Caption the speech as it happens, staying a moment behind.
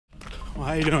Well,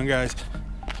 how you doing, guys?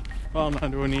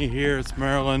 File91e here. It's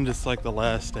Maryland. It's like the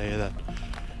last day of that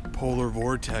polar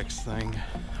vortex thing.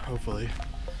 Hopefully,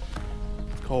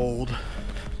 it's cold,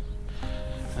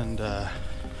 and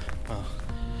well,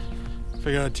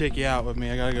 figured I'd take you out with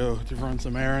me. I gotta go to run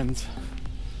some errands,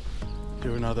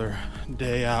 do another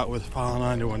day out with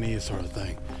File91e sort of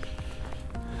thing.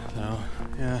 So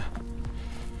yeah.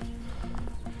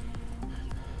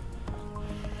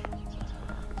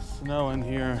 Snowing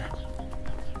here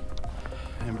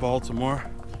in Baltimore,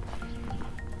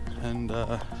 and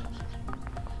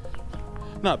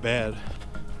not bad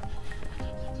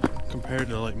compared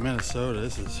to like Minnesota.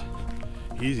 This is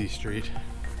easy street.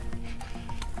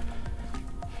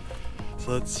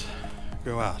 So let's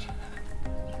go out,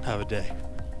 have a day.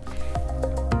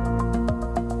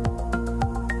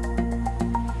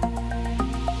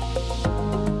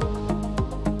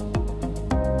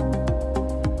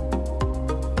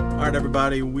 Alright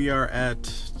everybody, we are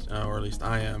at, or at least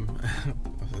I am,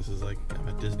 this is like I'm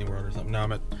at Disney World or something. No,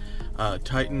 I'm at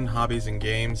Titan Hobbies and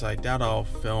Games. I doubt I'll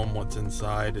film what's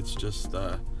inside. It's just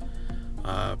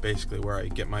basically where I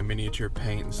get my miniature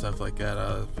paint and stuff like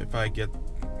that. If I get,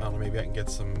 I don't know, maybe I can get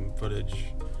some footage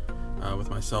with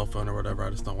my cell phone or whatever. I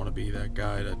just don't want to be that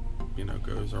guy that, you know,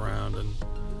 goes around and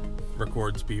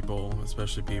records people,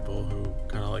 especially people who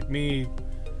kind of like me.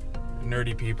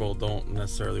 Nerdy people don't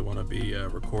necessarily want to be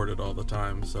recorded all the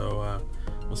time, so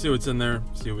we'll see what's in there,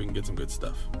 see if we can get some good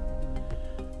stuff.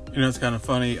 You know, it's kind of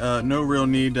funny, no real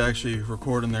need to actually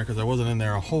record in there because I wasn't in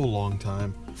there a whole long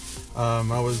time. I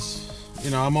was,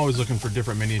 you know, I'm always looking for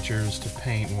different miniatures to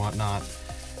paint and whatnot,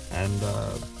 and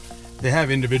they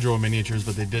have individual miniatures,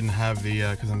 but they didn't have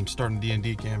the, because I'm starting a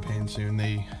D&D campaign soon,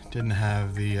 they didn't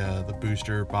have the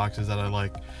booster boxes that I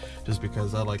like, just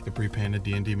because I like the pre-painted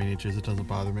D&D miniatures. It doesn't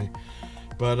bother me.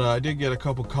 But I did get a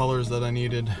couple colors that I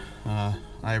needed.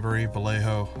 Ivory,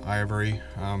 Vallejo, Ivory.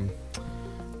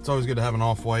 It's always good to have an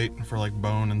off-white for like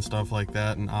bone and stuff like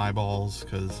that, and eyeballs,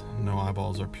 because no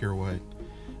eyeballs are pure white.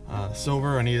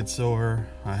 Silver, I needed silver.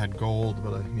 I had gold,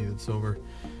 but I needed silver.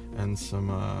 And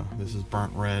some, this is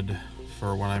burnt red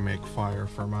for when I make fire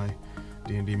for my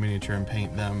D&D miniature and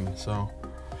paint them. So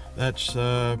that's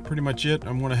pretty much it.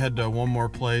 I'm gonna head to one more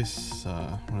place.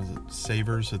 What is it?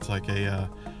 Savers. It's like a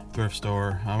thrift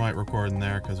store. I might record in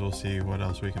there because we'll see what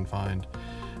else we can find.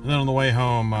 And then on the way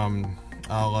home,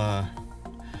 I'll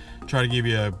try to give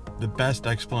you the best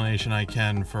explanation I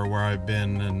can for where I've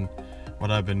been and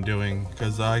what I've been doing,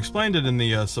 because I explained it in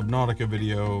the Subnautica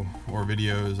video or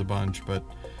videos a bunch, but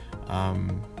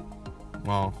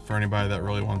well, for anybody that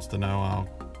really wants to know, I'll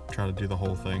try to do the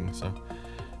whole thing. So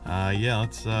yeah,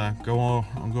 let's go on.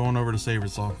 I'm going over to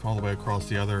Savers all the way across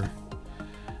the other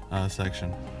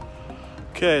section.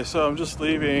 Okay, so I'm just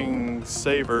leaving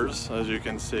Savers. As you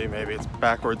can see, maybe it's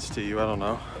backwards to you, I don't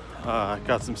know.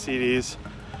 Got some CDs,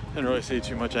 didn't really see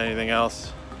too much anything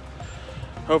else.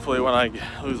 Hopefully when I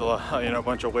lose a lot, you know, a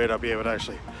bunch of weight, I'll be able to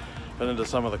actually fit into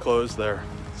some of the clothes there.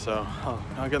 So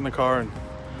I'll get in the car and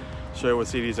show you what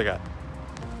CDs I got.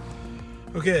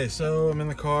 Okay, so I'm in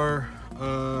the car.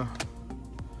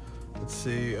 Let's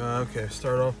see. Okay,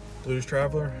 start off Blues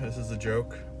Traveler. This is a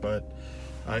joke, but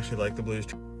I actually like the Blues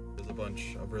Traveler. There's a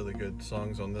bunch of really good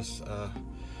songs on this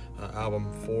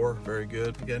album. 4, very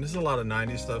good. Again, this is a lot of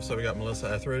 90s stuff. So we got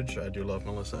Melissa Etheridge. I do love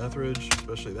Melissa Etheridge,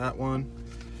 especially that one.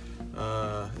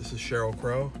 This is Sheryl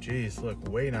Crow. Jeez, look,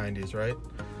 way 90s, right?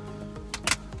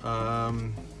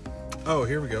 Oh,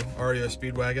 here we go. REO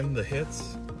Speedwagon, The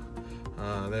Hits.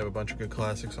 They have a bunch of good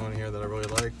classics on here that I really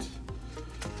liked.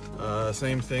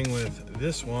 Same thing with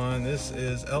this one. This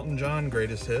is Elton John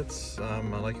Greatest Hits. I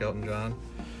like Elton John.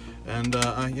 And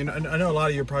you know, I know a lot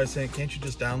of you are probably saying, can't you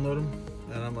just download them?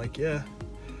 And I'm like, yeah.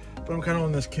 But I'm kind of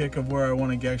on this kick of where I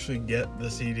want to actually get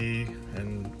the CD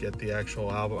and get the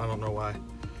actual album. I don't know why.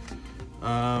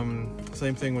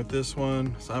 Same thing with this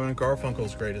one, Simon &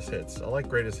 Garfunkel's Greatest Hits. I like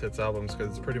Greatest Hits albums because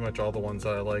it's pretty much all the ones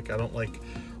that I like. I don't like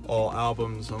all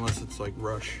albums unless it's like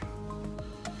Rush.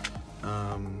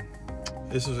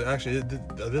 This was actually,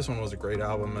 this one was a great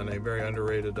album and a very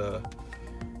underrated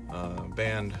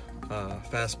band,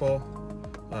 Fastball.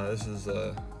 This is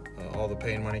All the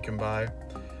Pain Money Can Buy.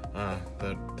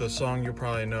 The song you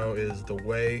probably know is The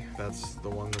Way. That's the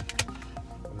one that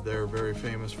they're very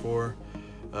famous for.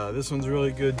 This one's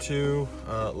really good too.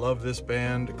 Love this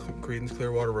band, Creedence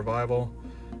Clearwater Revival.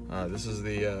 This is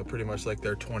the pretty much like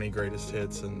their 20 greatest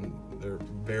hits, and they're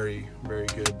very, very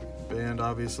good band,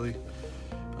 obviously.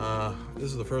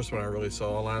 This is the first one I really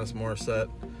saw, Alanis Morissette,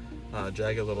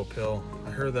 Jagged Little Pill. I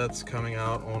heard that's coming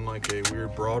out on like a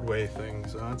weird Broadway thing,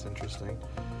 so that's interesting.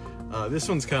 This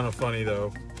one's kind of funny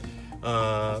though.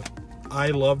 I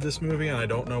love this movie, and I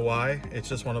don't know why. It's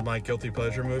just one of my guilty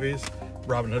pleasure movies.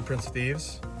 Robin Hood, Prince of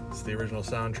Thieves. It's the original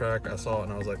soundtrack. I saw it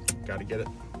and I was like, gotta get it.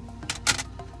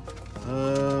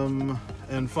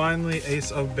 And finally,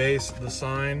 Ace of Base, The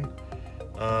Sign.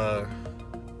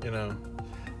 You know,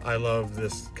 I love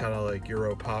this kind of like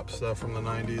Euro pop stuff from the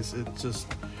 90s. It just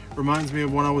reminds me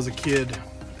of when I was a kid,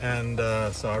 and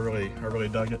so I really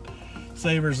dug it.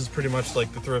 Savers is pretty much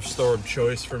like the thrift store of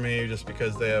choice for me, just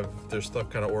because they have their stuff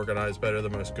kind of organized better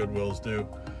than most Goodwills do.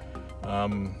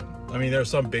 I mean, there are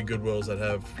some big Goodwills that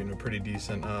have, you know, pretty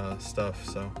decent stuff.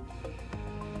 So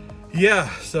yeah,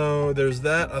 so there's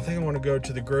that. I think I want to go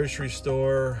to the grocery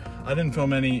store. I didn't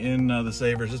film any in the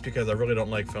Savers just because I really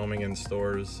don't like filming in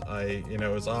stores. You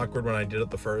know, it was awkward when I did it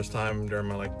the first time during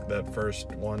my that first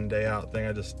one day out thing.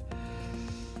 I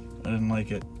didn't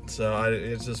like it, so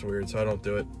it's just weird. So I don't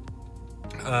do it.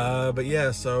 But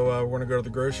yeah, so we're gonna go to the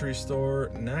grocery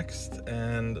store next,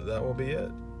 and that will be it.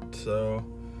 So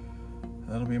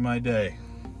that'll be my day,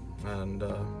 and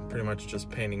pretty much just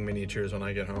painting miniatures when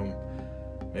I get home.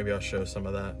 Maybe I'll show some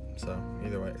of that. So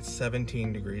either way, it's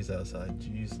 17 degrees outside.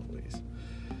 Jeez Louise.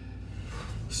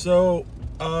 So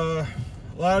a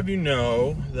lot of you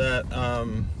know that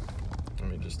let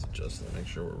me just adjust to make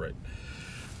sure we're right.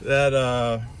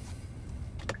 That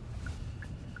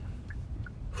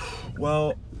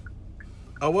well,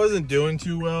 I wasn't doing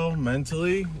too well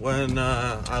mentally when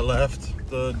I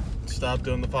stopped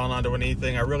doing the File91e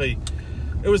thing.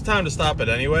 It was time to stop it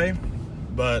anyway,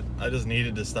 but I just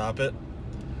needed to stop it.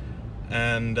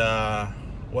 And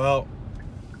well,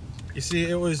 you see,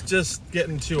 it was just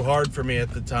getting too hard for me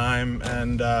at the time,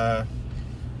 and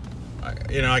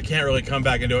you know, I can't really come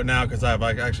back and do it now because I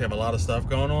actually have a lot of stuff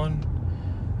going on.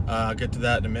 I'll get to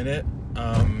that in a minute.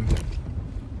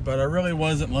 But I really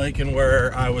wasn't liking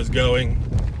where I was going.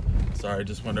 Sorry, I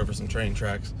just went over some train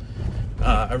tracks.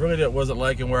 I really wasn't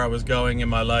liking where I was going in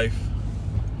my life.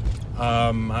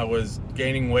 I was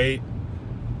gaining weight.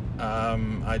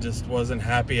 I just wasn't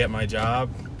happy at my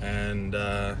job, and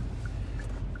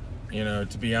you know,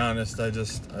 to be honest, it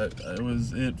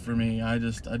was it for me. I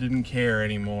didn't care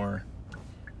anymore,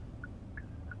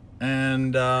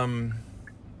 and I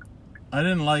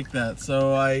didn't like that.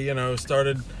 So I, you know,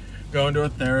 started going to a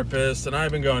therapist, and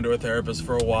I've been going to a therapist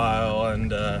for a while,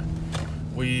 and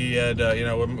we had, you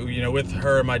know, with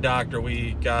her and my doctor,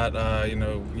 we got, you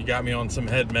know, he got me on some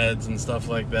head meds and stuff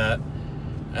like that.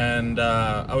 And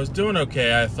I was doing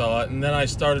okay, I thought, and then I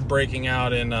started breaking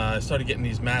out, and I started getting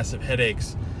these massive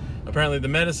headaches. Apparently the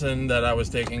medicine that I was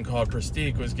taking, called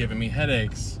Prestige, was giving me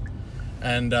headaches,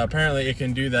 and apparently it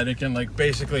can do that. It can, like,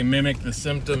 basically mimic the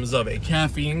symptoms of a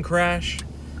caffeine crash.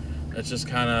 That's just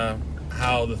kind of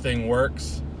how the thing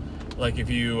works. Like, if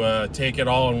you take it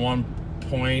all in one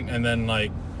point, and then,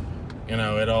 like, you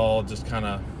know, it all just kind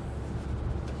of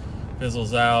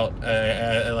fizzles out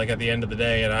like at the end of the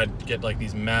day, and I'd get like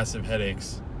these massive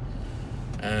headaches,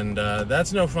 and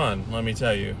that's no fun, let me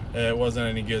tell you. It wasn't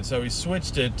any good. So we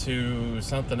switched it to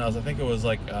something else. I think it was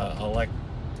like I don't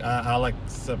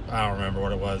remember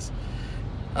what it was.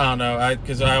 I don't know,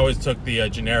 because I always took the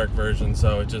generic version,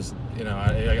 so it just, you know,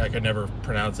 I could never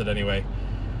pronounce it anyway.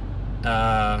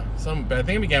 I think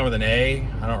it began with an A.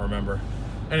 I don't remember.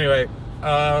 Anyway,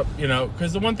 you know,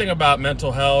 because the one thing about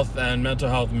mental health and mental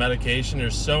health medication,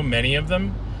 there's so many of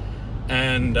them,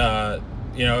 and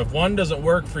you know, if one doesn't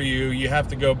work for you, you have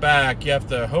to go back. You have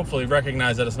to hopefully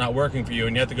recognize that it's not working for you,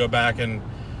 and you have to go back and,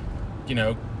 you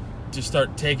know, just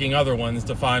start taking other ones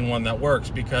to find one that works,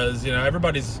 because, you know,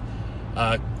 everybody's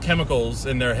chemicals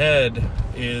in their head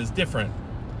is different.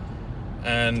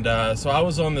 And so I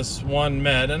was on this one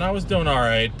med, and I was doing all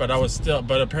right, but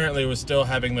apparently it was still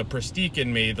having the Prestige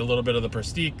in me. The little bit of the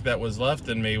Prestige that was left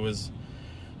in me was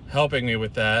helping me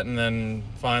with that. And then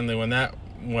finally, when that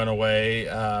went away,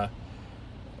 I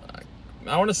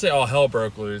want to say all hell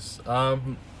broke loose. I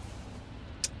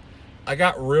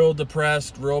got real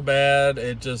depressed, real bad.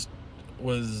 It just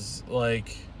was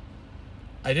like,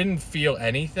 I didn't feel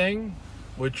anything,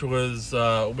 which was,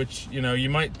 which, you know, you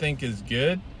might think is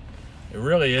good. It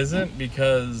really isn't,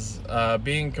 because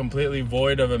being completely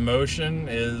void of emotion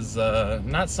is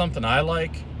not something I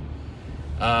like.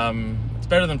 It's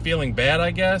better than feeling bad,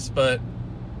 I guess, but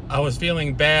I was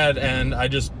feeling bad and I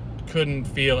just couldn't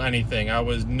feel anything. I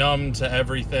was numb to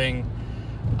everything.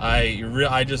 I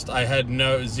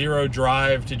had zero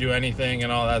drive to do anything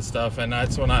and all that stuff, and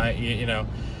that's when you know,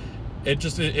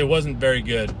 it wasn't very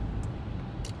good.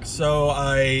 So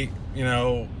I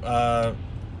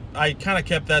kind of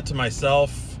kept that to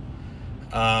myself.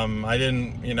 I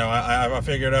didn't, you know, I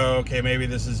figured, oh, okay, maybe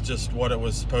this is just what it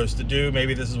was supposed to do.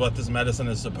 Maybe this is what this medicine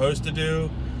is supposed to do.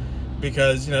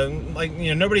 because, like,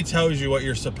 nobody tells you what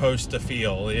you're supposed to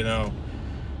feel,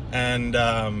 and,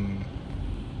 and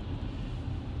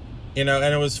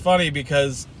it was funny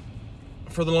because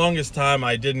for the longest time,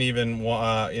 I didn't even,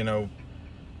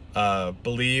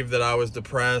 believe that I was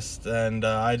depressed, and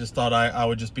I just thought I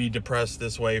would just be depressed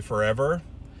this way forever,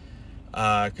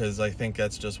 because I think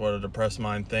that's just what a depressed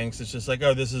mind thinks. It's just like,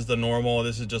 oh, this is the normal,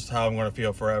 this is just how I'm going to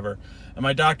feel forever. And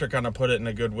my doctor kind of put it in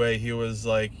a good way. He was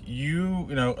like,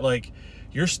 like,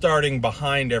 you're starting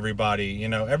behind everybody.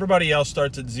 Everybody else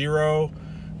starts at 0.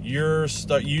 You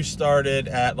started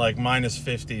at like minus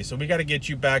 50, so we got to get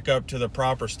you back up to the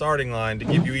proper starting line to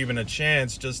give you even a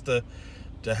chance just to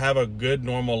have a good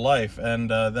normal life. And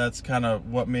that's kind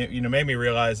of what made me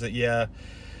realize that, yeah,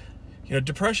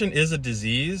 depression is a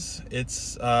disease.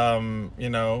 It's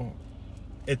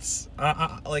it's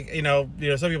like,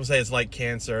 some people say it's like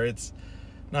cancer. It's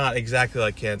not exactly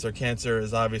like cancer. Cancer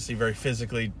is obviously very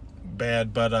physically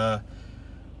bad, but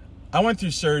I went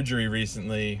through surgery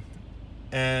recently,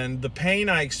 and the pain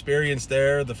I experienced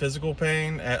there, the physical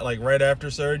pain right after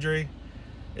surgery,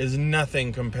 is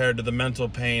nothing compared to the mental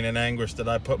pain and anguish that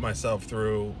I put myself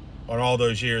through on all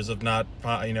those years of not,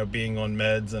 being on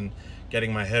meds and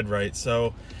getting my head right.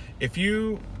 So if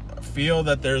you feel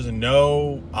that there's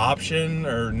no option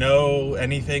or no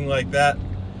anything like that,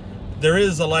 there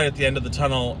is a light at the end of the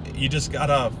tunnel. You just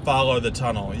gotta follow the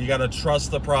tunnel. You gotta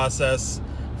trust the process,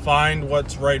 find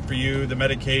what's right for you, the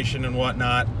medication and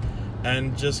whatnot,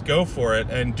 and just go for it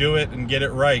and do it and get it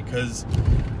right, because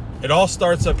it all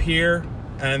starts up here,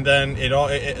 and then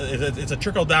it's a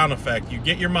trickle-down effect. You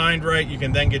get your mind right, you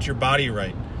can then get your body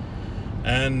right.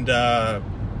 And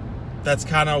that's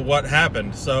kind of what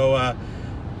happened. So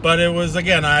but it was,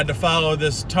 again, I had to follow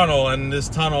this tunnel, and this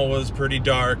tunnel was pretty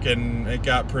dark, and it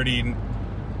got pretty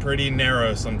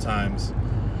narrow sometimes.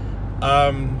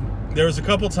 There was a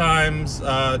couple times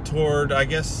toward, I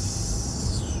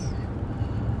guess,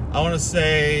 I want to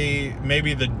say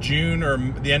maybe the June or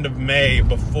the end of May,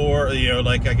 before,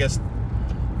 like, I guess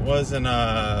it wasn't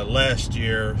last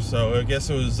year, so I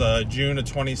guess it was June of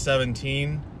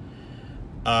 2017.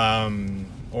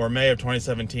 Or May of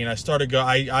 2017,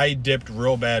 I dipped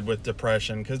real bad with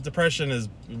depression, because depression is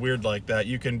weird like that.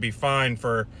 You can be fine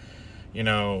for,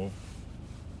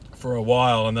 for a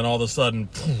while, and then all of a sudden,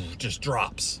 just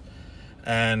drops.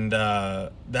 And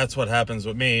that's what happens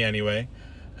with me anyway.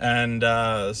 And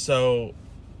so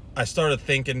I started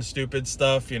thinking stupid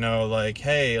stuff, like,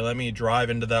 hey, let me drive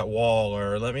into that wall,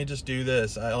 or let me just do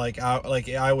this. I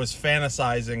was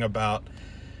fantasizing about,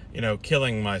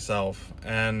 killing myself.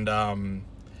 And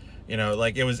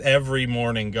like, it was every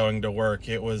morning going to work.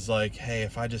 It was like, hey,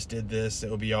 if I just did this,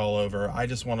 it would be all over. I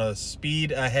just want to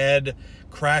speed ahead,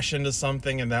 crash into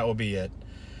something, and that will be it.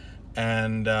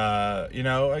 And,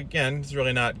 again, it's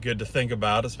really not good to think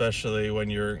about, especially when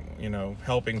you're,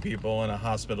 helping people in a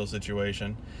hospital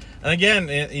situation. And again,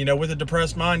 with a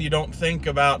depressed mind, you don't think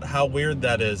about how weird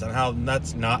that is and how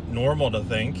that's not normal to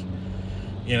think.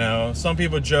 Some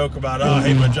people joke about, oh, I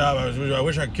hate my job, I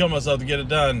wish I could kill myself to get it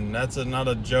done. That's not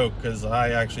a joke, because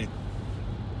I actually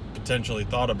potentially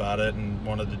thought about it and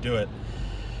wanted to do it.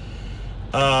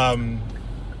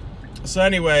 So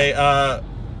anyway, I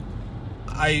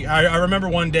remember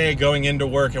one day going into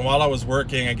work, and while I was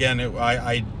working, again,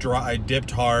 I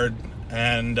dipped hard,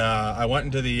 and I went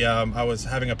into the, I was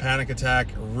having a panic attack,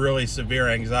 really severe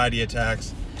anxiety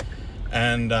attacks,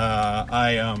 and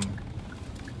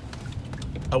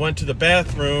I went to the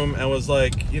bathroom and was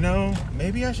like,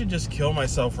 maybe I should just kill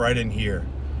myself right in here.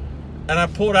 And I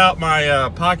pulled out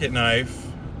my pocket knife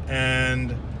and,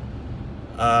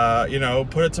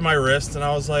 put it to my wrist, and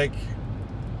I was like,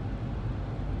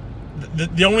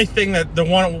 the only thing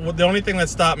that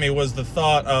stopped me was the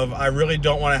thought of, I really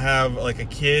don't want to have like a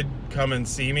kid come and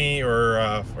see me, or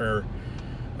have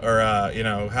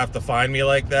to find me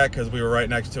like that, because we were right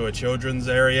next to a children's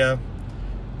area.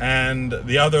 And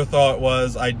the other thought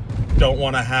was, I don't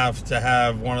want to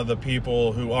have one of the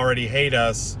people who already hate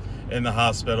us in the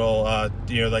hospital,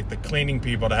 like the cleaning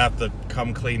people, to have to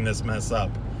come clean this mess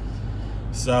up.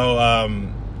 So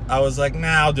I was like, nah,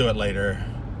 I'll do it later.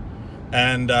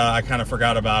 And I kind of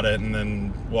forgot about it and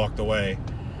then walked away.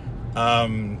 I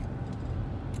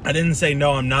didn't say,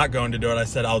 no, I'm not going to do it. I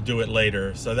said, I'll do it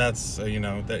later. So that's,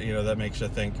 that makes you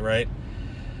think, right?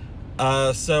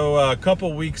 So a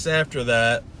couple weeks after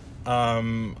that,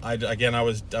 I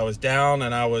was down,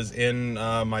 and I was in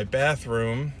my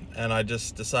bathroom, and I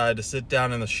just decided to sit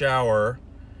down in the shower,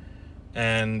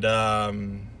 and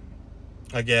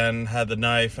again had the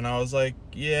knife, and I was like,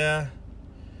 yeah,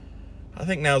 I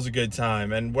think now's a good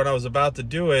time. And when I was about to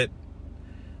do it,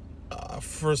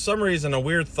 for some reason, a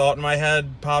weird thought in my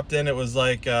head popped in. It was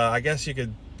like, I guess you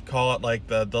could call it like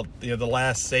the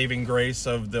last saving grace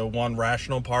of the one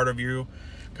rational part of you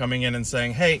coming in and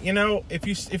saying, hey,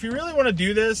 if you really want to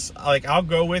do this, like, I'll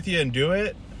go with you and do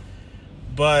it,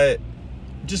 but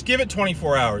just give it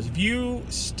 24 hours. If you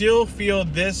still feel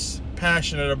this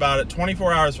passionate about it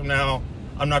 24 hours from now,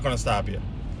 I'm not going to stop you.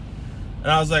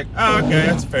 And I was like, oh, okay,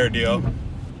 that's a fair deal.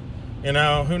 Who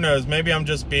knows? Maybe I'm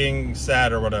just being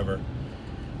sad or whatever.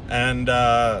 And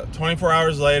 24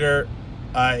 hours later,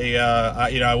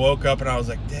 I woke up and I was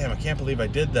like, damn, I can't believe I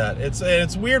did that.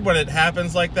 It's weird when it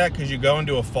happens like that, because you go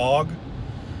into a fog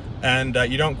and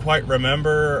you don't quite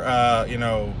remember. I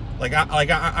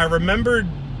remembered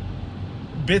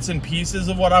bits and pieces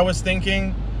of what I was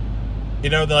thinking.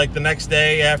 Like the next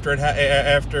day after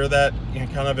that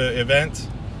kind of event.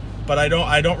 But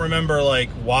I don't remember like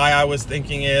why I was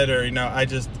thinking it, or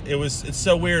it's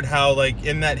so weird how, like,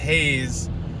 in that haze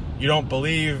you don't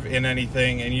believe in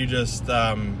anything, and you just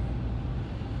want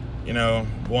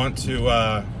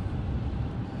to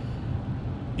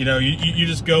you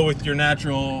just go with your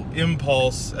natural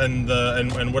impulse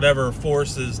and whatever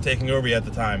force is taking over you at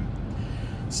the time.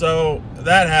 So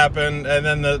that happened, and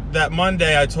then that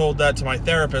Monday I told that to my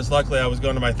therapist. Luckily I was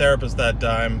going to my therapist that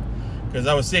time, because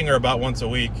I was seeing her about once a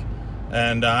week.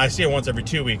 And I see it once every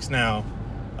 2 weeks now.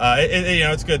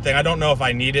 It's a good thing. I don't know if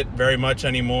I need it very much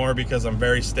anymore, because I'm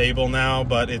very stable now,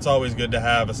 but it's always good to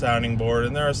have a sounding board.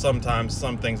 And there are sometimes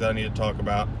some things that I need to talk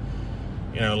about.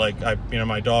 Like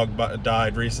my dog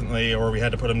died recently, or we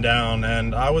had to put him down,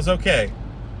 and I was okay.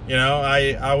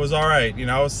 I was all right.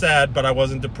 I was sad, but I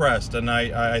wasn't depressed. And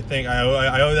I think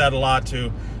I owe that a lot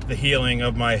to the healing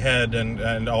of my head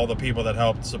and all the people that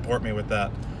helped support me with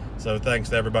that. So thanks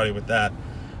to everybody with that.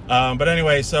 But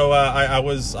anyway, so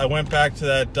I went back to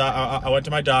that. I went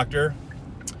to my doctor,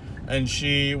 and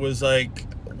she was like,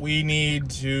 "We need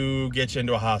to get you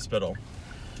into a hospital."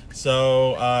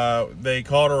 So they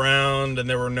called around, and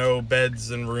there were no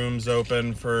beds and rooms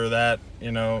open for that.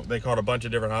 They called a bunch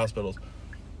of different hospitals,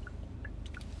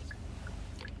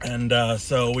 and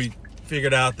so we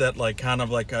figured out that kind of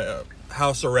like a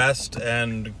house arrest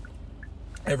and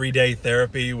everyday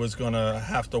therapy was gonna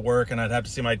have to work, and I'd have to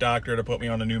see my doctor to put me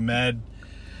on a new med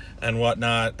and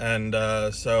whatnot. And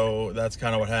so that's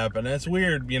kind of what happened. And it's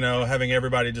weird, having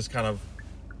everybody just kind of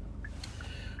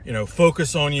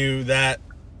focus on you that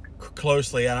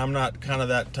closely. And I'm not kind of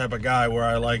that type of guy where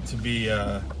I like to be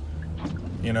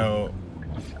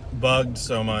bugged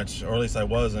so much, or at least I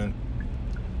wasn't.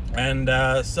 And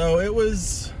so it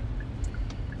was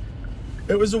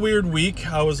a weird week.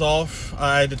 I was off.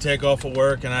 I had to take off of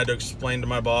work, and I had to explain to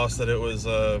my boss that it was,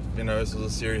 this was a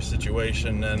serious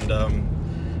situation.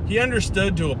 And he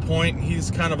understood to a point.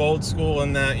 He's kind of old school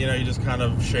in that, you just kind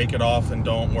of shake it off and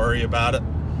don't worry about it.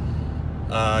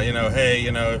 Hey,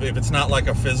 if it's not like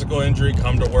a physical injury,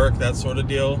 come to work, that sort of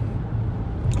deal.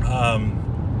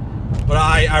 But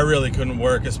I really couldn't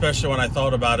work, especially when I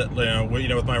thought about it,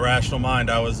 with my rational mind.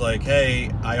 I was like, hey,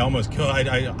 I almost killed,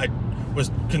 I was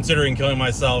considering killing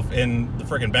myself in the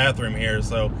freaking bathroom here.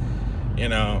 So,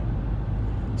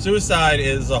 suicide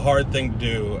is a hard thing to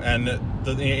do, and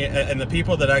the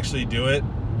people that actually do it,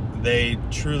 they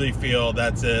truly feel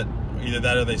that's it. Either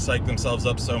that, or they psych themselves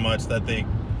up so much that they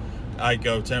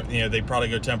probably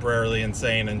go temporarily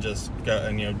insane and just go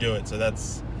and do it. So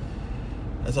that's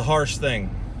a harsh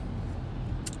thing.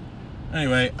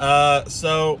 Anyway,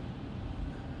 so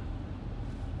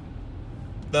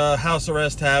the house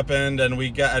arrest happened, and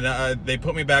they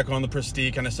put me back on the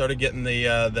Prestige, and I started getting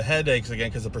the headaches again,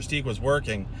 because the Prestige was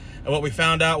working. And what we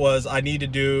found out was I need to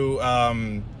do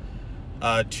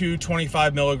 2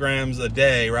 25 milligrams a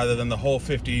day rather than the whole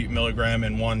 50 milligram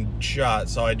in one shot.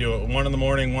 So I do it one in the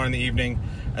morning, one in the evening,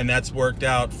 and that's worked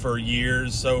out for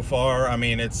years so far. I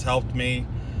mean, it's helped me,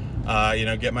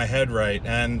 get my head right.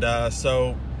 And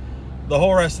so the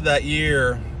whole rest of that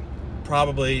year,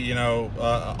 probably,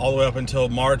 all the way up until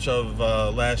March of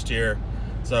last year,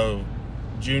 so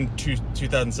June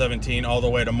 2017 all the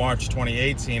way to March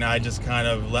 2018, I just kind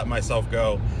of let myself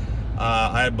go.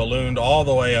 I had ballooned all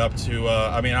the way up to,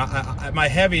 my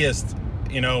heaviest,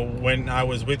 when I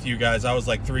was with you guys, I was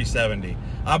like 370.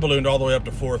 I ballooned all the way up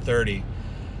to 430.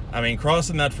 I mean,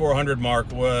 crossing that 400 mark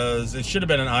it should have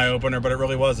been an eye-opener, but it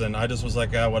really wasn't. I just was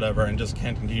like, whatever, and just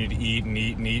can't continue to eat and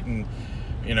eat and eat and,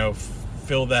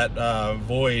 fill that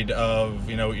void of,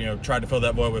 try to fill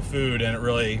that void with food. And it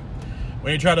really,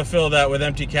 when you try to fill that with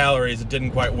empty calories, it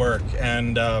didn't quite work.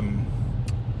 And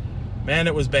man,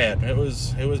 it was bad. It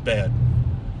was bad.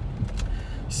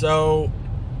 So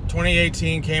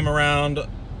 2018 came around.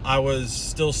 I was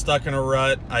still stuck in a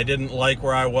rut. I didn't like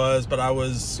where I was, but I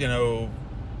was, you know,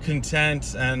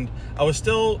 content, and I was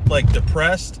still like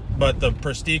depressed, but the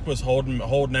Prestige was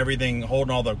holding everything,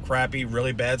 holding all the crappy,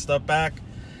 really bad stuff back.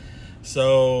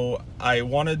 So I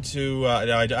wanted to,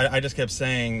 I just kept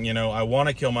saying, you know, I want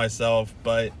to kill myself,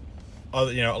 but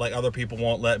other, you know, like other people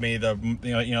won't let me.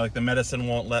 Like the medicine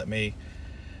won't let me.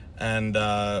 And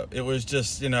it was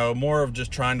just, you know, more of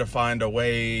just trying to find a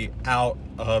way out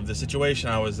of the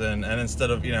situation I was in, and instead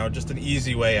of, you know, just an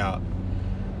easy way out.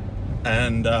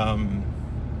 And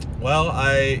well,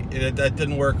 that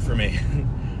didn't work for me.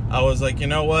 I was like, you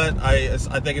know what, I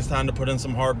think it's time to put in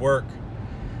some hard work.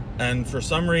 And for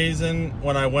some reason,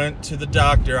 when I went to the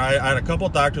doctor, I had a couple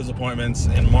of doctor's appointments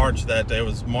in March that day. It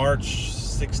was March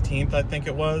 16th, I think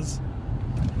it was,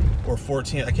 or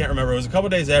 14th, I can't remember. It was a couple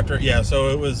days after, yeah, so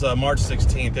it was March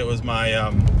 16th. It was my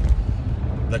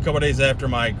the couple days after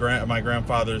my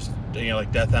grandfather's, you know,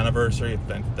 like death anniversary, if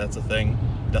that's a thing,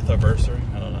 death anniversary,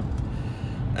 I don't know.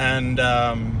 And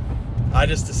I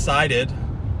just decided,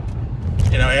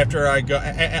 you know, after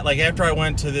I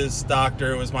went to this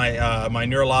doctor, it was my my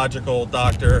neurological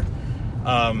doctor,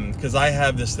 because I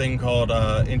have this thing called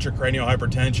intracranial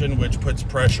hypertension, which puts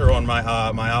pressure on my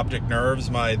my optic nerves.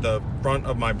 The front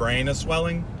of my brain is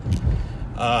swelling,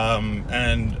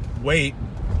 and weight,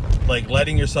 like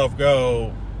letting yourself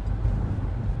go,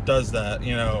 does that.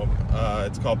 You know,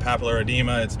 it's called papillary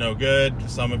edema. It's no good.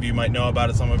 Some of you might know about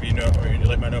it. Some of you know, or you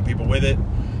might know people with it.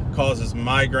 Causes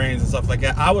migraines and stuff like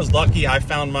that. I was lucky. I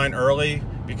found mine early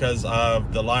because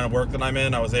of the line of work that I'm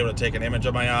in. I was able to take an image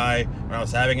of my eye when I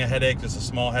was having a headache, just a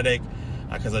small headache,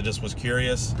 because I just was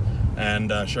curious.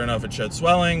 And sure enough, it showed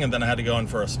swelling. And then I had to go in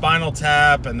for a spinal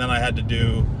tap, and then I had to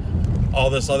do all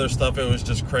this other stuff. It was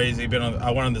just crazy.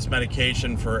 I went on this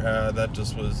medication for that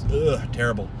just was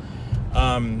terrible.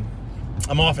 I'm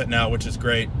off it now, which is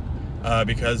great,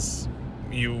 because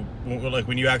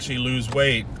when you actually lose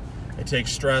weight, it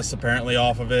takes stress apparently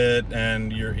off of it,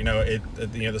 and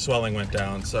the swelling went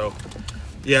down. So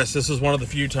yes, this was one of the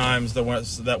few times that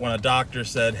when a doctor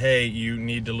said, hey, you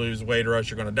need to lose weight or else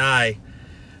you're going to die,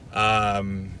 I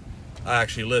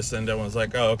actually listened and was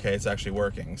like, oh, okay, it's actually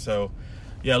working. So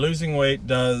yeah, losing weight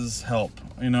does help.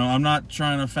 You know, I'm not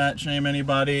trying to fat shame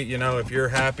anybody. You know, if you're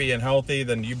happy and healthy,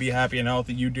 then you be happy and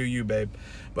healthy. You do you, babe.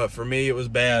 But for me, it was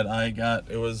bad.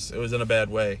 It was in a bad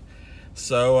way.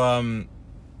 So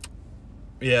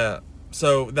yeah,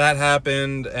 so that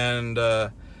happened, and I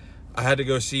had to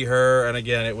go see her, and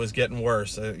again, it was getting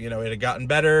worse. You know, it had gotten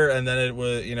better, and then it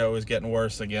was getting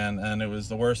worse again, and it was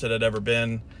the worst it had ever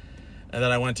been. And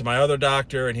then I went to my other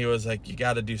doctor, and he was like, you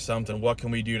got to do something. What can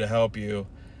we do to help you?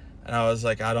 And I was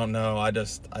like, I don't know. I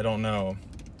don't know.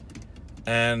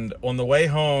 And on the way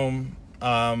home,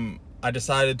 I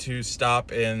decided to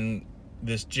stop in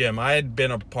this gym. I had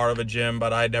been a part of a gym,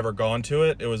 but I had never gone to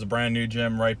it. It was a brand new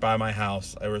gym right by my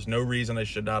house. There was no reason I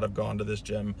should not have gone to this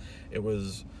gym. It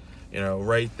was, you know,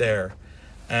 right there.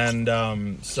 And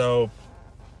so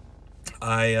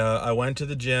I went to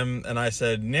the gym, and I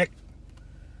said, Nick,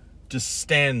 just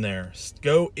stand there.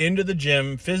 Go into the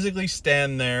gym, physically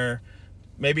stand there,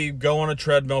 maybe go on a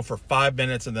treadmill for 5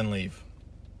 minutes and then leave.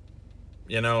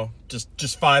 You know,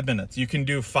 just 5 minutes. You can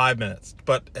do 5 minutes,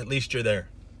 but at least you're there.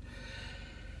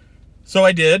 So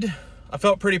I did. I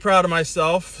felt pretty proud of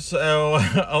myself. So,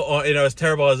 you know, as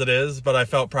terrible as it is, but I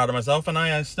felt proud of myself, and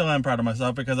I still am proud of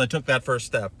myself because I took that first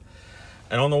step.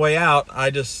 And on the way out,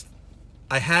 I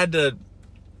had to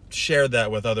share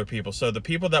that with other people. So the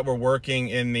people that were working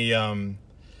in the,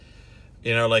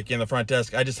 you know, like in the front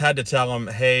desk, I just had to tell them,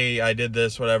 hey, I did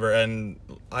this, whatever. And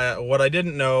what I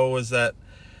didn't know was that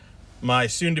my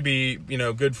soon-to-be, you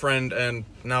know, good friend and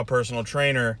now personal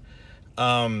trainer,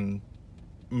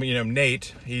 you know,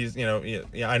 Nate, he's, you know,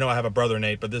 yeah, I know I have a brother,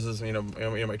 Nate, but this is, you know,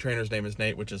 my trainer's name is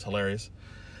Nate, which is hilarious.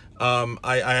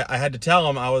 I had to tell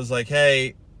him, I was like,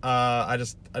 hey, I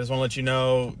just want to let you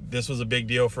know, this was a big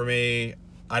deal for me.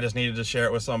 I just needed to share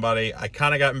it with somebody. I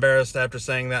kind of got embarrassed after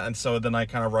saying that, and so then I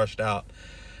kind of rushed out.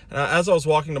 And as I was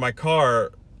walking to my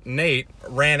car, Nate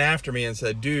ran after me and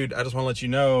said, dude, I just want to let you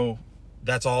know,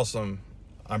 that's awesome.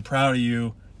 I'm proud of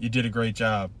you. You did a great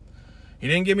job. He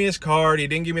didn't give me his card. He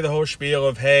didn't give me the whole spiel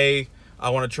of, hey,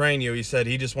 I want to train you. He said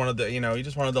he just wanted to, you know, he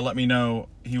just wanted to let me know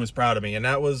he was proud of me. And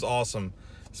that was awesome.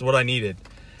 It's what I needed.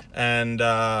 And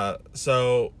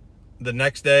so the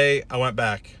next day I went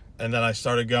back, and then I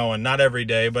started going, not every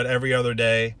day, but every other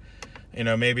day, you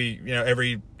know, maybe, you know,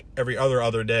 every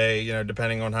other day, you know,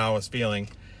 depending on how I was feeling.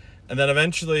 And then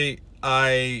eventually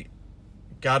I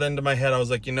got into my head. I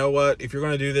was like, you know what, if you're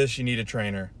going to do this, you need a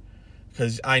trainer.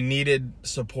 because I needed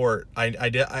support.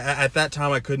 At that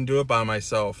time I couldn't do it by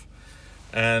myself,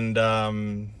 and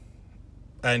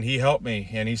he helped me,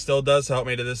 and he still does help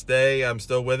me to this day. I'm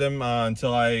still with him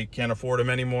until I can't afford him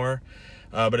anymore.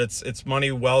 But it's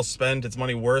money well spent. It's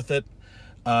money worth it.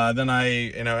 Then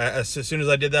as soon as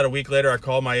I did that, a week later, I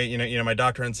called my, my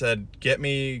doctor and said, get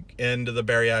me into the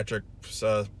bariatric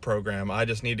program. I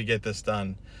just need to get this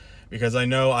done, because I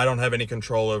know I don't have any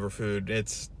control over food.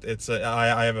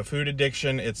 I have a food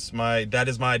addiction. That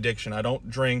is my addiction. I don't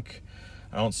drink,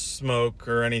 I don't smoke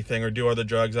or anything or do other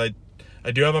drugs. I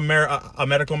do have a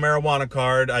medical marijuana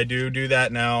card. I do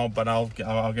that now, but I'll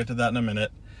get to that in a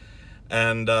minute.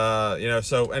 And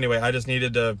so anyway, I just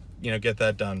needed to get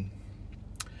that done.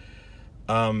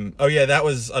 Oh yeah, that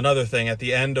was another thing. At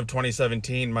the end of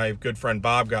 2017, my good friend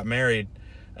Bob got married,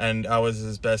 and I was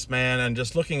his best man, and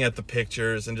just looking at the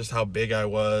pictures and just how big I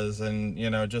was, and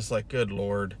just like, good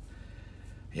Lord,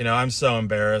 I'm so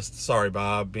embarrassed. Sorry,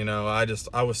 Bob.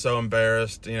 I was so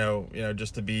embarrassed,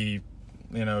 just to be,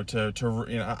 I don't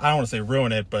want to say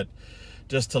ruin it, but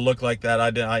just to look like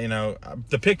that.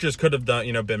 The pictures could have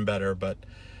done, been better, but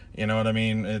you know what I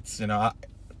mean? It's,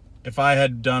 if I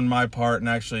had done my part and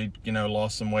actually,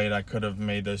 lost some weight, I could have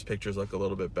made those pictures look a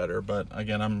little bit better. But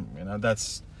again,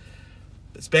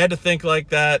 it's bad to think like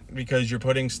that, because you're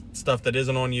putting stuff that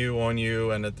isn't on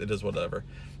you, and it is whatever.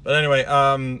 But anyway,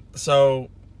 so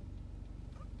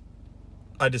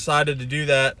I decided to do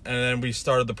that, and then we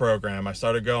started the program. I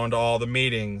started going to all the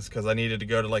meetings, because I needed to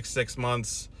go to like 6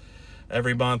 months.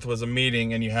 Every month was a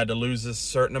meeting, and you had to lose a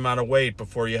certain amount of weight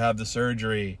before you have the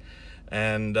surgery,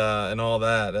 and all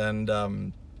that.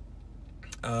 And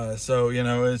so it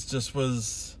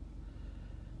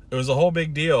was a whole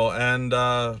big deal, and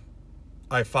I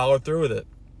followed through with it.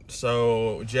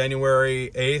 So January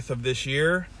 8th of this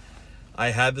year,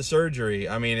 I had the surgery.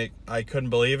 I mean, I couldn't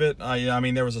believe it. I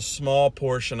mean, there was a small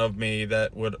portion of me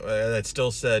that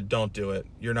still said, don't do it.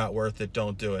 You're not worth it.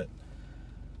 Don't do it.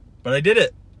 But I did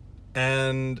it,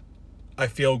 and I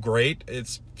feel great.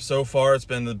 So far it's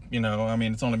been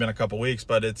it's only been a couple weeks,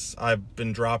 but I've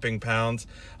been dropping pounds.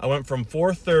 I went from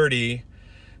 430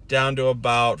 down to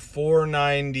about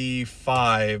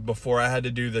 495 before I had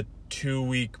to do the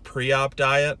 2-week pre-op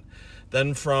diet.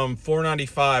 Then from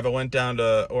 495 I went down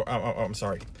to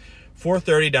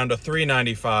 430 down to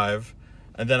 395,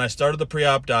 and then I started the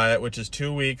pre-op diet, which is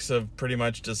 2 weeks of pretty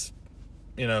much just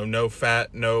no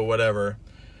fat, no whatever.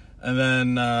 And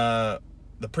then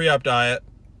the pre-op diet,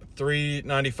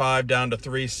 395 down to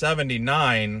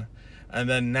 379, and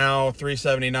then now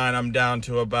 379 I'm down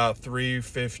to about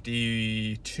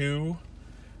 352.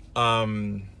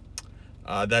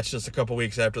 That's just a couple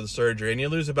weeks after the surgery, and you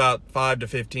lose about 5 to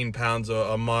 15 pounds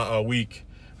a week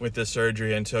with this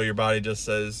surgery until your body just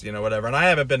says whatever. And I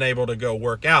haven't been able to go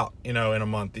work out in a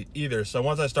month either, so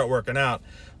once I start working out,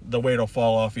 the weight will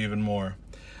fall off even more.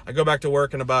 I go back to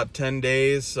work in about 10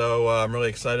 days, so I'm really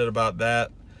excited about that,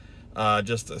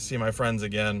 just to see my friends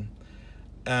again.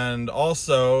 And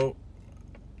also,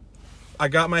 I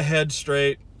got my head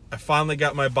straight. I finally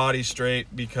got my body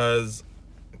straight, because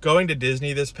going to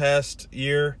Disney this past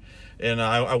year, and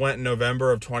I went in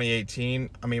November of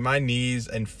 2018, I mean, my knees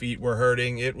and feet were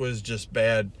hurting. It was just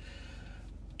bad.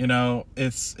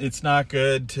 It's not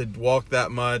good to walk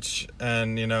that much,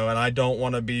 and and I don't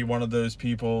want to be one of those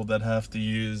people that have to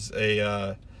use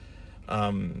a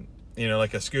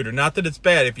like a scooter. Not that it's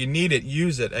bad. If you need it,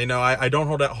 use it. I don't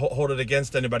hold it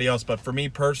against anybody else, but for me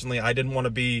personally, I didn't want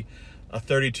to be a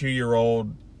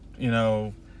 32-year-old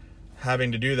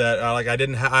having to do that.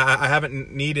 I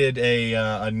haven't needed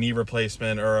a knee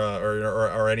replacement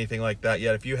or anything like that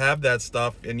yet. If you have that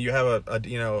stuff and you have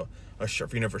a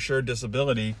for sure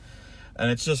disability,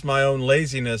 and it's just my own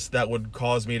laziness that would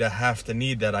cause me to have to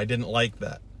need that. I didn't like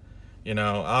that.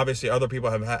 Obviously other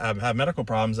people have medical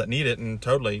problems that need it, and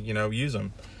totally, use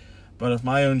them. But if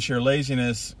my own sheer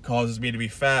laziness causes me to be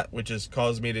fat, which has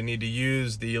caused me to need to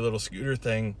use the little scooter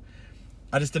thing,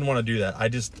 I just didn't want to do that.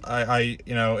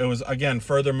 It was, again,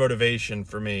 further motivation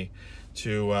for me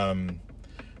to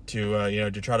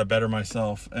try to better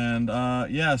myself. And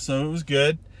yeah, so it was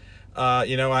good.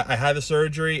 I had the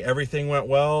surgery. Everything went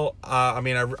well. I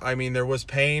mean, there was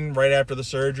pain right after the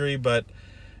surgery, but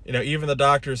even the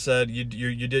doctor said you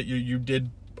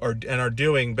did and are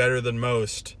doing better than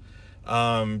most.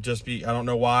 I don't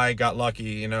know why I got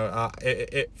lucky.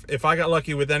 If I got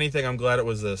lucky with anything, I'm glad it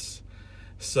was this.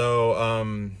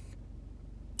 So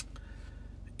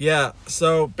yeah,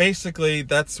 so basically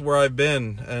that's where I've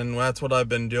been, and that's what I've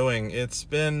been doing. It's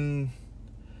been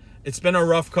a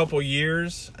rough couple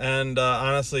years, and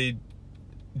honestly,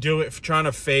 trying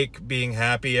to fake being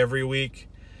happy every week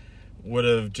would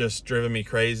have just driven me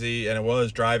crazy, and it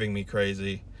was driving me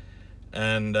crazy.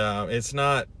 And it's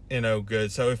not,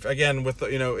 good. So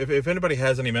if anybody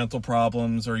has any mental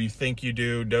problems, or you think you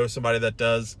do, know somebody that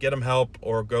does, get them help,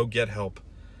 or go get help.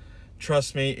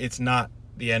 Trust me, it's not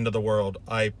the end of the world.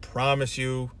 I promise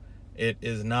you, it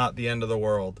is not the end of the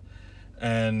world.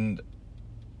 And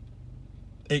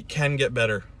it can get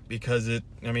better, because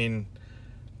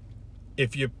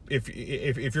if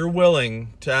you're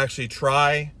willing to actually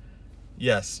try,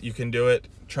 yes, you can do it.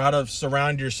 Try to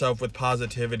surround yourself with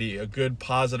positivity, a good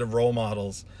positive role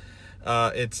models.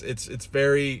 It's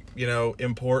very,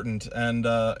 important. And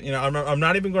I'm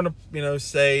not even going to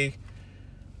say,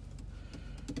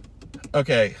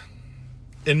 okay,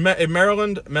 in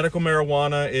Maryland, medical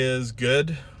marijuana is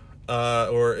good,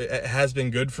 or it has been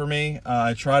good for me.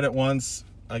 I tried it once,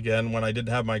 again, when I didn't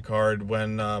have my card,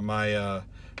 when my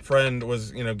friend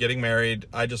was, getting married.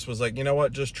 I just was like, you know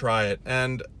what, just try it.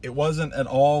 And it wasn't at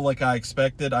all like I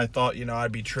expected. I thought,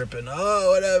 I'd be tripping,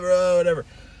 whatever.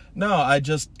 No, I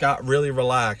just got really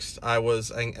relaxed. I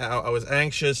was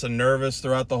anxious and nervous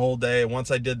throughout the whole day.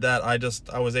 Once I did that, I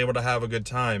was able to have a good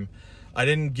time. I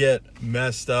didn't get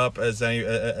messed up as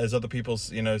other people,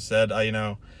 said.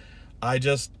 I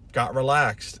just got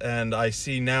relaxed, and I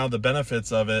see now the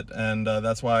benefits of it, and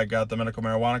that's why I got the medical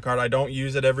marijuana card. I don't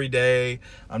use it every day.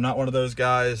 I'm not one of those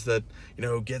guys that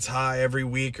gets high every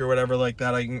week or whatever like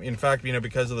that. In fact,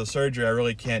 because of the surgery, I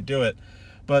really can't do it.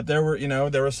 But there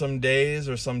were some days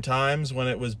or some times when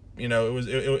it was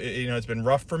it's been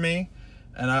rough for me,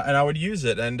 and I would use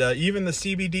it. And even the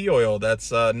CBD oil,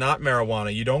 that's not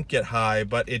marijuana. You don't get high,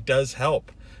 but it does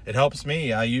help. It helps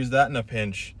me. I use that in a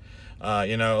pinch.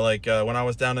 When I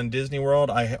was down in Disney World,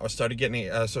 I started getting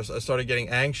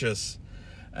anxious,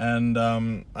 and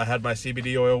I had my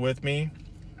CBD oil with me,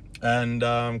 and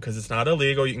because it's not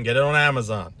illegal, you can get it on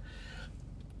Amazon.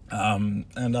 I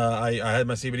had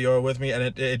my CBD oil with me,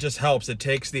 and it just helps. It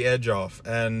takes the edge off,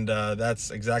 and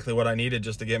that's exactly what I needed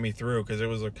just to get me through, because it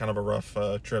was a kind of a rough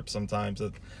trip sometimes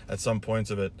at some points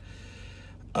of it.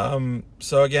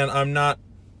 So again, I'm not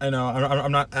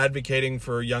advocating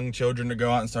for young children to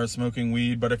go out and start smoking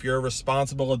weed, but if you're a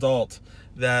responsible adult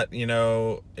that,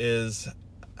 is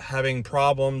having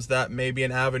problems, that may be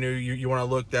an avenue you want to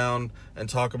look down and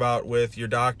talk about with your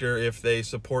doctor if they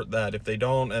support that. If they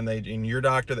don't, and your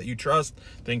doctor that you trust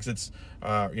thinks it's,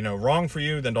 wrong for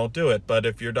you, then don't do it. But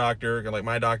if your doctor, like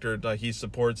my doctor, he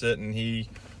supports it and he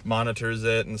monitors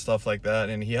it and stuff like that,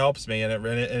 and he helps me,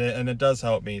 and it does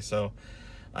help me. So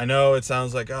I know it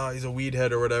sounds like, oh, he's a weed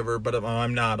head or whatever, but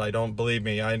I'm not. Believe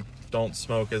me, I don't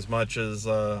smoke as much as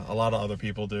a lot of other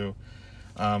people do.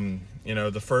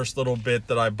 The first little bit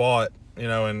that I bought,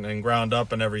 and ground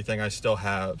up and everything, I still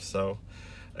have. So,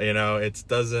 it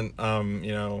doesn't, I'm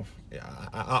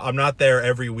not there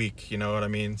every week, you know what I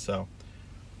mean? So,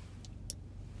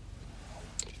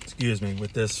 excuse me,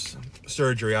 with this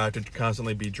surgery, I have to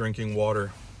constantly be drinking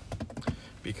water,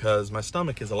 because my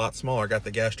stomach is a lot smaller. I got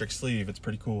the gastric sleeve. It's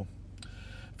pretty cool.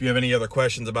 If you have any other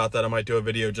questions about that, I might do a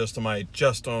video just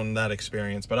on that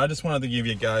experience. But I just wanted to give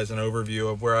you guys an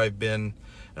overview of where I've been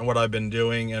and what I've been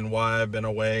doing and why I've been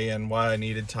away and why I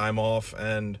needed time off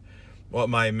and what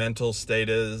my mental state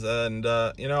is. And,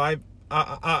 I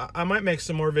might make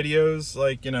some more videos,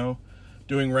 like,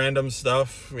 doing random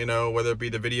stuff, whether it be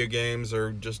the video games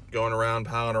or just going around,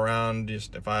 palling around.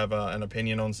 Just if I have an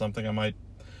opinion on something, I might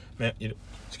make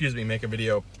a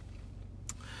video.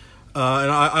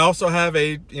 And I also have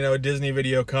a Disney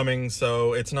video coming,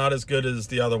 so it's not as good as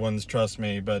the other ones, trust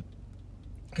me, but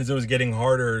because it was getting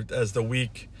harder as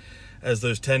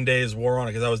those 10 days wore on,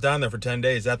 because I was down there for 10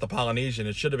 days at the Polynesian.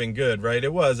 It should have been good, right?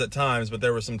 It was at times, but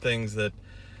there were some things that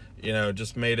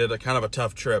just made it a kind of a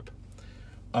tough trip.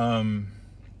 So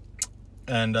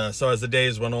as the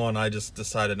days went on, I just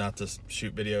decided not to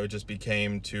shoot video. It just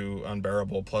became too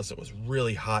unbearable. Plus, it was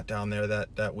really hot down there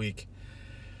that week.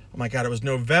 Oh my God, it was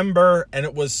November and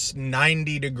it was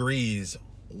 90 degrees.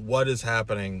 What is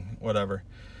happening? Whatever.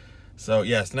 So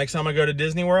yes, next time I go to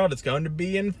Disney World, it's going to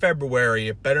be in February.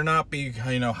 It better not be,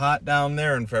 hot down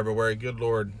there in February. Good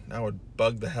Lord, that would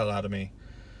bug the hell out of me.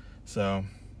 So,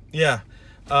 yeah.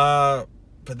 But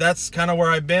that's kind of where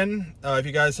I've been. If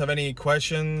you guys have any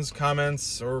questions,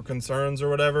 comments, or concerns or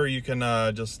whatever, you can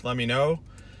just let me know.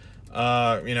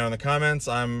 In the comments.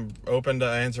 I'm open to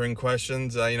answering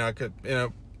questions. I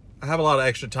have a lot of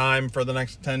extra time for the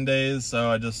next 10 days, so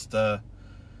I just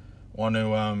want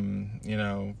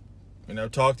to,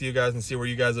 talk to you guys and see where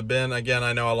you guys have been. Again,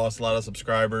 I know I lost a lot of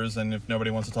subscribers, and if nobody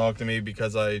wants to talk to me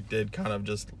because I did kind of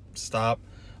just stop,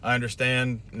 I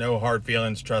understand. No hard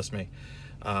feelings, trust me.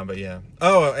 But yeah.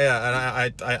 Oh yeah,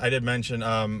 and I did mention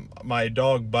my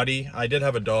dog Buddy. I did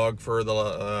have a dog for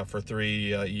the for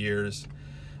 3 years.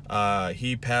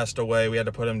 He passed away. We had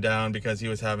to put him down because he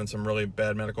was having some really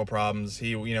bad medical problems. He,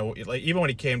 you know, like even when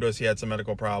he came to us, he had some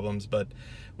medical problems, but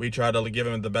we tried to give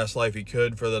him the best life he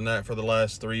could for the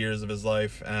last 3 years of his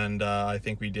life, and I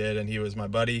think we did. And he was my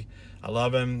buddy. I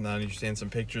love him. You're seeing some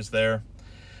pictures there.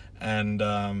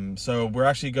 And so we're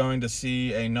actually going to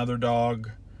see another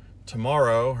dog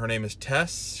tomorrow. Her name is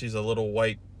Tess. She's a little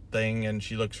white thing, and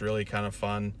she looks really kind of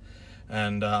fun.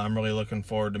 And I'm really looking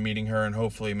forward to meeting her and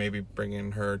hopefully maybe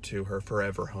bringing her to her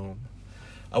forever home.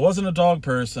 I wasn't a dog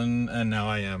person, and now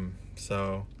I am.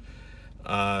 So,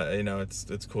 you know,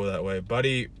 it's cool that way.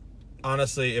 Buddy,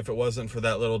 honestly, if it wasn't for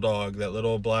that little dog, that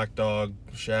little black dog,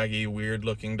 shaggy,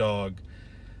 weird-looking dog,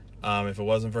 if it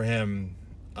wasn't for him,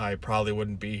 I probably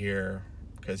wouldn't be here,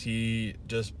 because he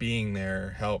just being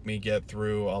there helped me get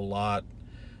through a lot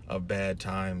of bad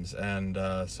times. And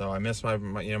so I miss my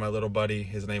you know, my little buddy.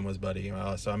 His name was Buddy.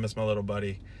 So I miss my little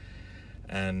buddy,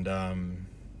 and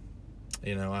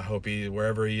you know, I hope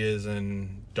wherever he is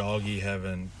in doggy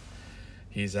heaven,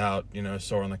 he's out, you know,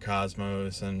 soaring the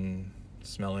cosmos and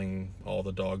smelling all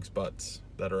the dogs' butts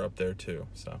that are up there too.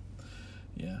 So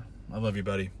yeah, I love you,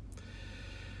 buddy.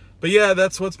 But yeah,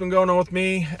 that's what's been going on with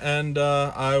me, and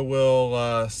I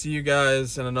will see you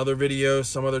guys in another video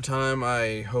some other time.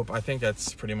 I think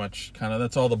that's pretty much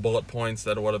that's all the bullet points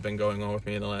that would have been going on with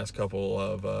me in the last couple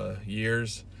of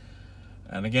years.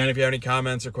 And again, if you have any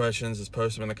comments or questions, just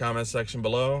post them in the comments section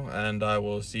below, and I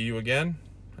will see you again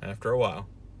after a while.